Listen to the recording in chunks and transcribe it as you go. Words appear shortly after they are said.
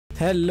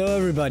Hello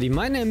everybody,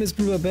 my name is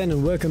BlueBloodBen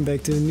and welcome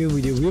back to a new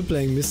video. We're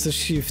playing Mr.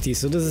 Shifty.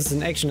 So this is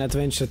an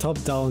action-adventure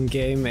top-down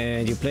game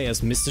and you play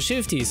as Mr.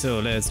 Shifty. So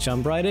let's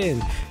jump right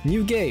in.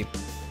 New game.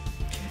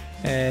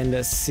 And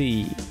let's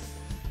see.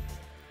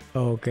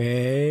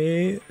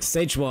 Okay,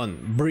 stage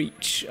 1,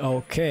 breach.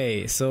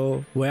 Okay,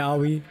 so where are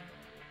we?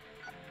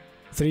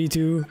 3,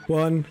 2,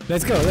 1,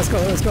 let's go, let's go,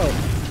 let's go.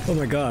 Oh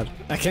my god,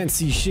 I can't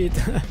see shit.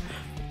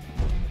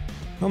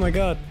 Oh my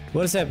god,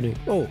 what is happening?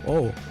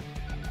 Oh.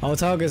 Our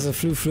target is a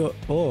few floor.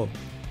 Oh,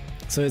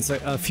 so it's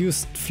a few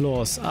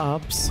floors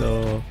up.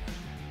 So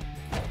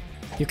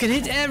you can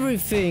hit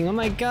everything. Oh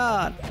my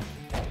god.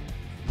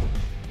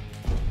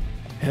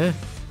 Huh?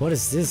 What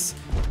is this?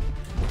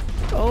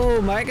 Oh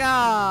my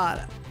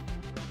god.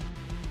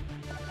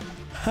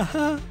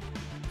 Haha.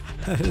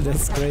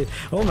 That's great.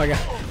 Oh my god.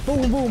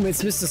 Boom boom.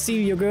 It's Mr.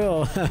 See Your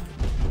Girl.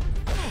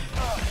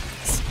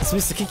 It's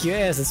Mr. Kick Your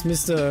Ass. It's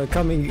Mr.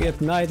 Coming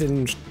at Night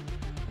and.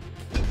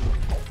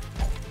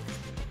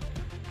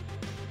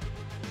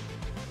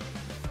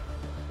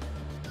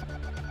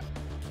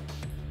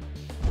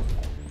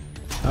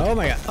 Oh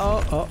my god.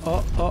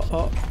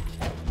 Oh.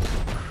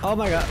 Oh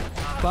my god.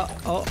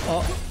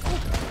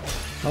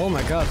 Oh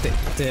my god.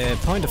 The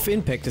point of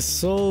impact is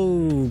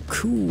so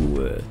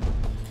cool.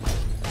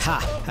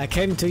 Ha! I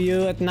came to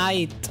you at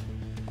night.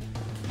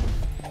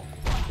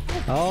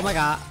 Oh my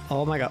god.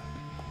 Oh my god.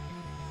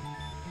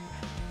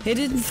 He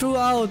didn't throw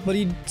out, but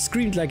he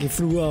screamed like he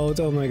threw out.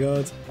 Oh my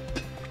god.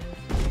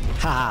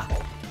 Haha.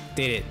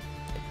 Did it.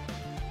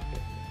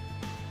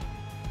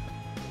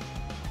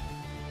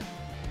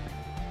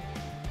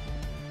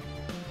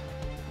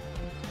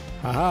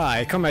 Haha,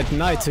 I come at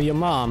night to your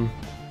mom.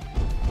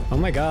 Oh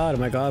my god,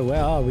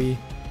 where are we?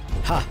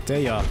 Ha,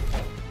 there you are.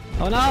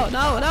 Oh no.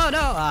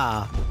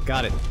 Ah,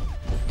 got it.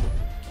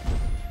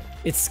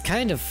 It's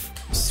kind of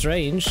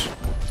strange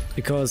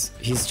because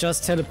he's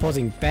just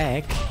teleporting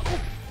back.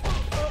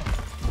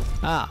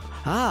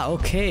 Ah,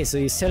 okay, so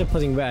he's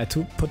teleporting where I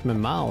put my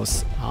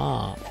mouse.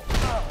 Ah.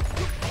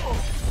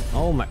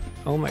 Oh my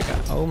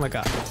god.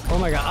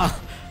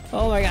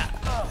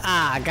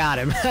 Ah, I got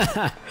him.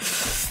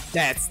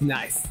 That's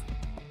nice.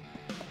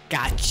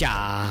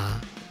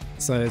 Gotcha.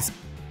 So it's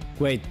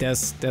wait,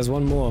 there's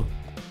one more.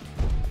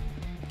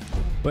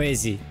 Where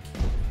is he?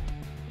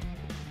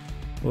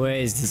 Where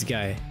is this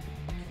guy?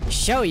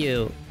 Show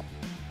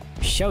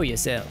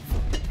yourself.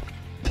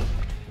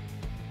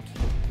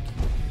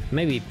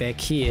 Maybe back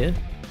here.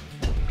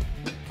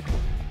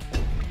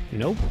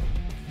 Nope.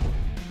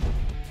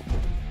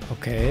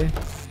 Okay.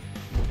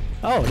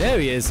 Oh, there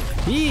he is.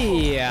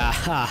 Yeah,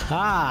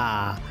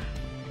 haha.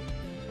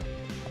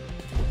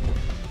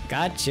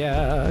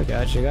 Gotcha.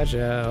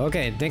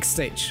 Okay, next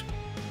stage.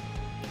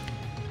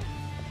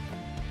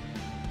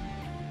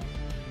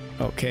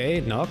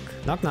 Okay, knock.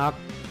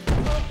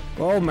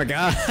 Oh my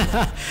god.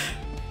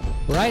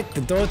 Right, the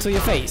door to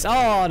your face.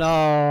 Oh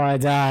no, I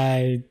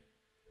died.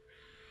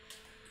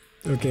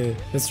 Okay,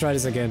 let's try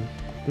this again.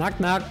 Knock.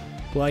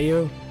 Who are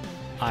you?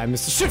 I'm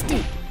Mr.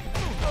 Shifty.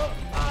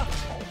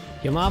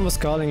 Your mom was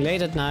calling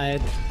late at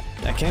night.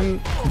 I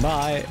came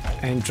by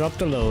and dropped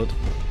the load.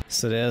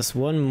 So there's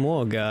one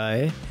more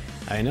guy.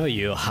 I know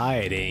you're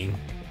hiding.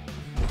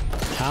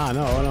 Ah,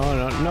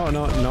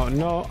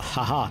 no.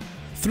 Haha.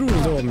 Through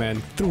the door,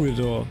 man. Through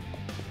the door.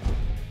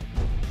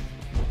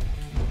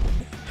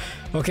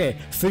 Okay,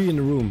 3 in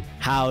the room.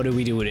 How do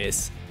we do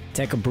this?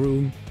 Take a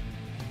broom.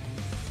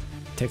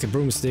 Take the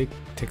broomstick.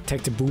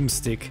 Take the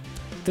boomstick.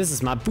 This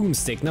is my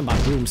boomstick, not my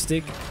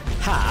broomstick.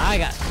 Ha, I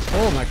got.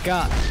 Oh my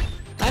god.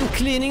 I'm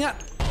cleaning up.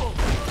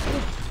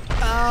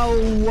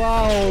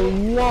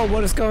 Oh, wow,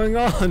 what is going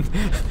on?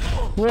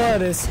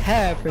 What is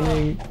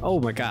happening?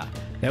 Oh my god,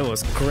 that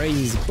was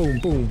crazy.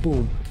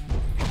 Boom.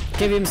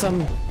 Give him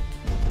some.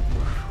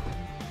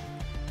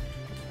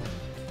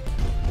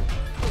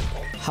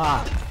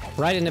 Ha,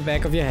 right in the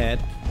back of your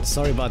head.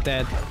 Sorry about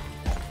that.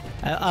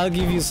 I'll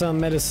give you some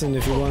medicine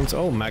if you want.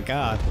 Oh my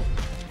god,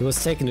 he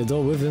was taking the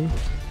door with him.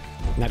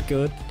 Not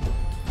good.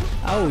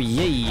 Oh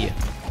yay.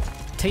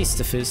 Taste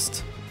the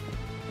fist.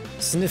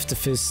 Sniff the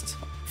fist.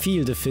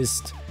 Feel the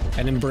fist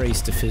and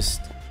embrace the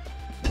fist.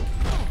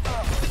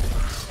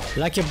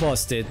 Like your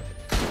boss did.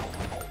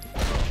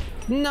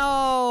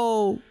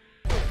 No!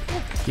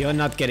 You're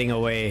not getting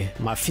away.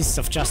 My fist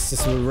of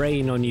justice will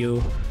rain on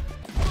you.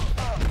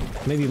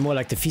 Maybe more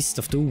like the fist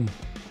of doom.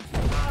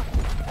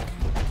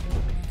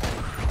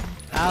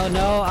 Oh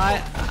no,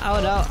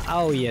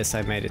 oh yes,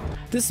 I made it.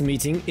 This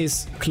meeting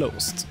is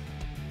closed.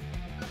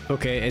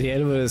 Okay, and the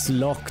elevator is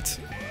locked.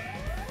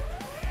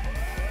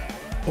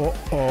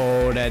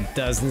 Oh, that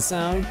doesn't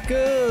sound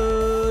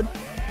good.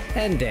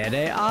 And there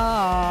they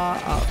are.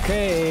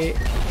 Okay.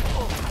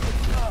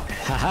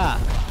 Haha,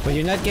 but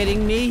you're not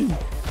getting me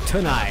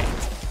tonight.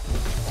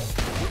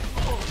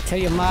 Tell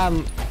your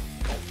mom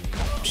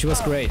she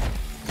was great.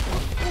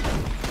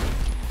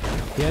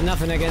 You have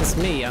nothing against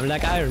me. I'm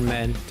like Iron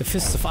Man, the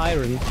fist of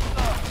iron.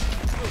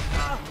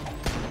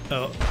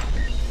 Oh.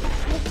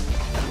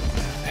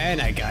 And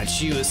I got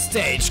you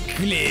stage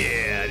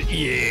cleared.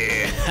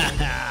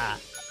 Yeah.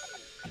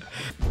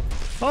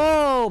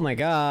 Oh my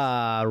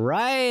god,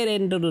 right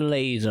into the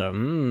laser.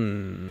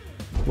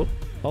 Whoop.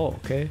 Oh,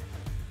 okay.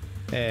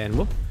 And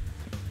whoop.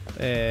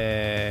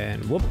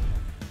 And whoop.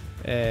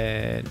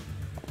 And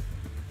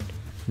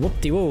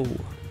whoop-de-woo.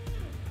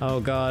 Oh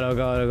god, oh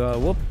god, oh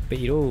god.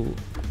 Whoop-de-woo.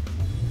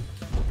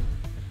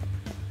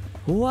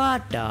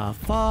 What the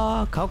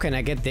fuck? How can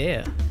I get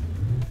there?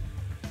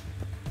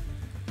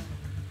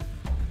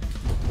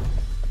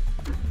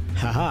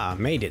 Haha,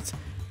 made it.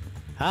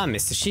 Ah,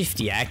 Mr.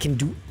 Shifty, I can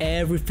do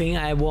everything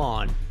I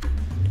want.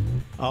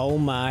 Oh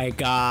my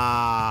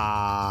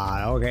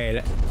god.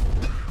 Okay.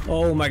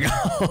 Oh my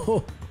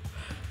god.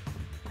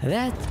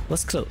 That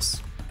was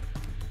close.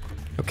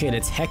 Okay,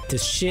 let's hack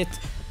this shit.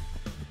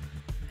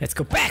 Let's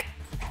go back.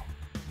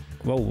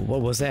 Whoa, what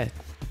was that?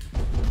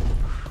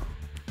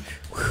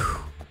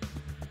 Whew.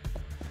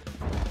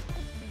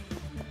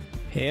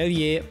 Hell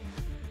yeah.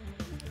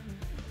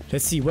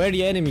 Let's see, where are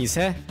the enemies,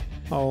 huh?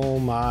 Oh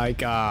my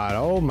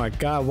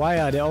god, why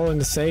are they all in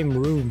the same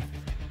room?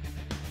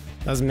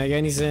 Doesn't make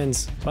any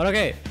sense. But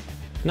okay.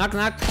 Knock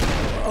knock.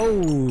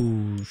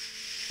 Oh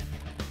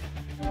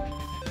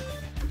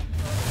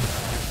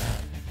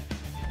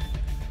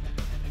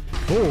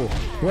Oh,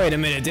 wait a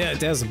minute,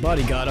 there's a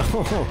bodyguard.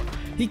 Oh,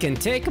 he can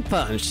take a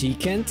punch, he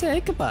can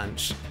take a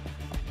punch.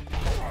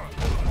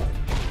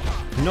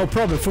 No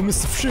problem for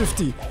Mr.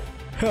 Shifty.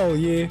 Hell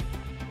yeah.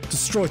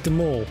 Destroyed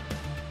them all.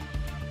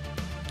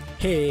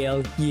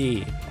 Hell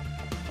yeah.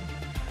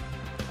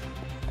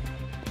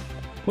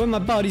 Where my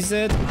body's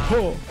at?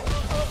 Oh.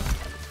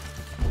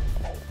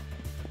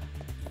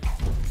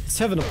 It's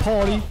having a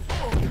party.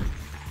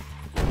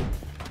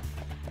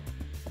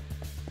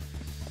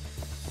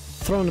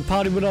 Throwing a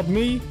party without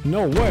me?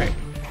 No way.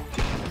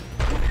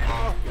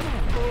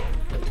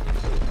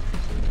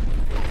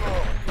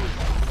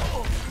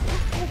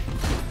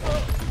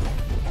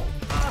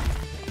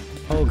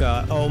 Oh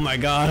god, oh my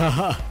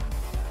god.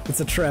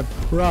 It's a trap.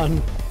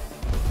 Run.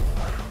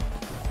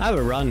 I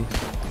will run.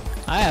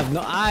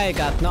 I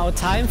got no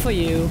time for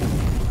you.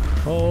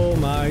 Oh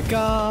my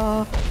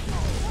god.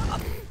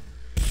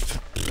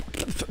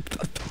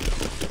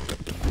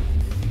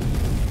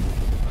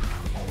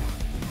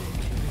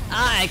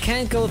 I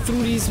can't go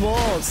through these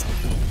walls.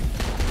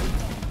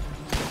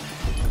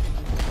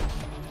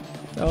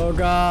 Oh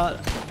god.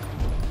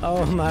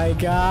 Oh my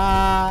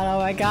god. Oh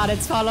my god,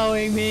 it's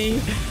following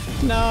me.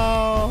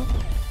 No.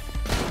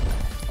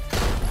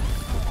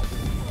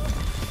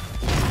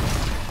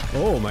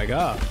 Oh my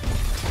god.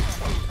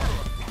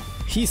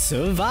 He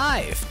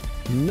survived.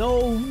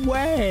 No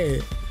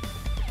way.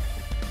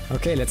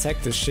 Okay, let's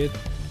hack this shit.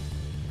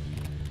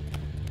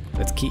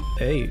 Let's keep...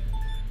 Hey.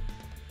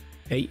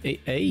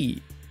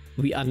 Hey.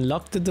 We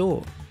unlocked the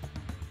door.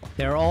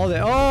 They're all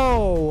there.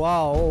 Oh,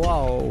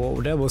 wow.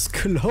 That was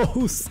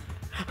close.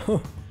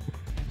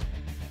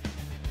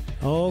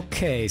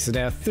 Okay, so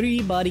there are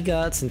 3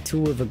 bodyguards and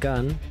 2 with a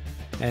gun.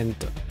 And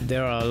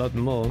there are a lot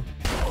more.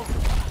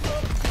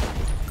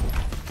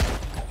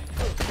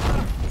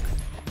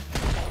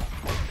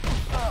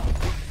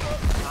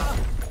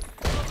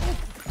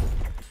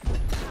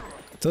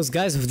 Those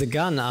guys with the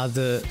gun are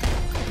the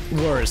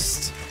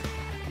worst.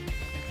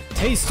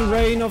 Taste the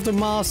reign of the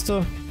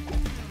master.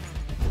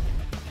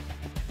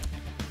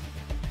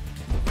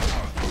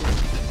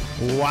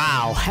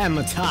 Wow,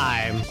 hammer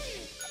time.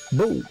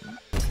 Boom.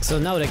 So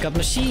now they got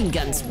machine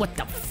guns. What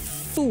the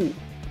fool?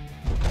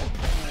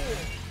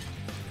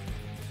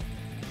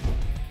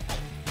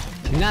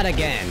 Not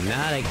again,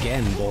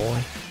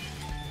 boy.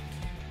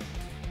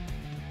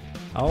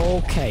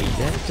 Okay,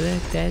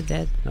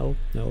 that.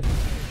 Nope.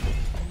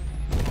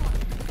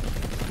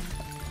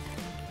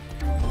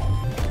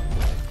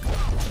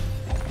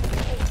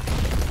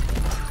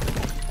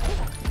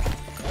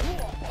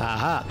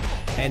 Haha,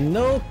 and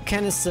no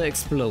canister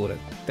exploded.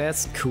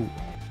 That's cool.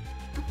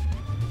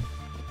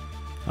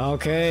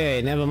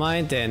 Okay, never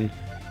mind then.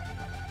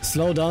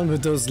 Slow down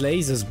with those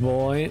lasers,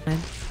 boy.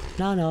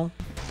 No,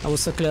 I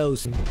was so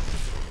close.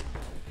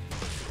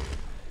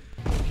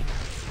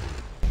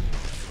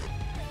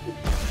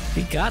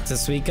 We got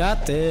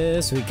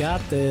this.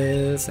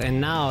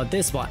 And now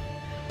this one.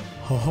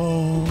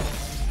 Oh.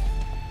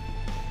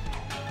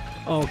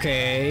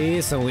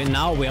 Okay, so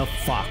now we are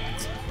fucked.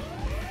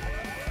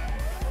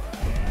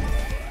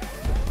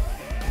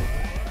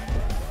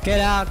 Get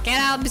out,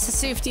 Mr.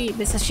 Shifty,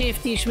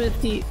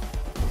 Schmifty.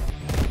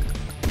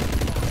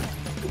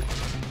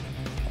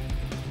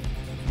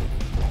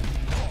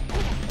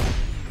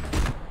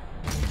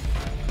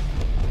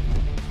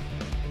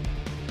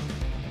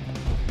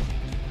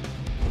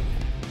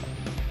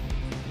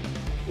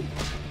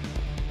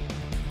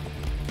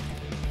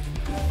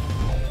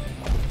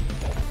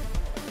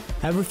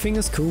 Everything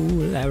is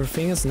cool,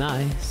 everything is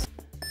nice.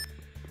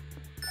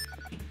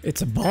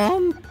 It's a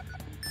bomb?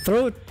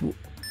 Throw it.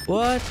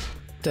 What?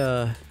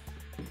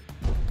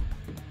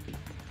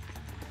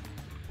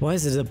 Why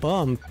is it a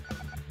bomb?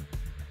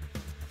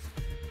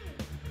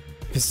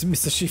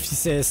 Mr. Shifty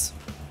says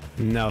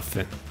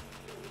nothing.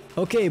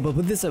 Okay, but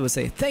with this I will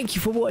say thank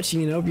you for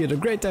watching, and I hope you had a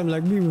great time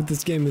like me with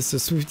this game, Mr.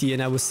 Swifty,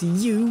 and I will see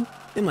you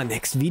in my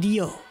next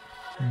video.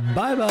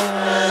 Bye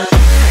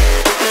bye!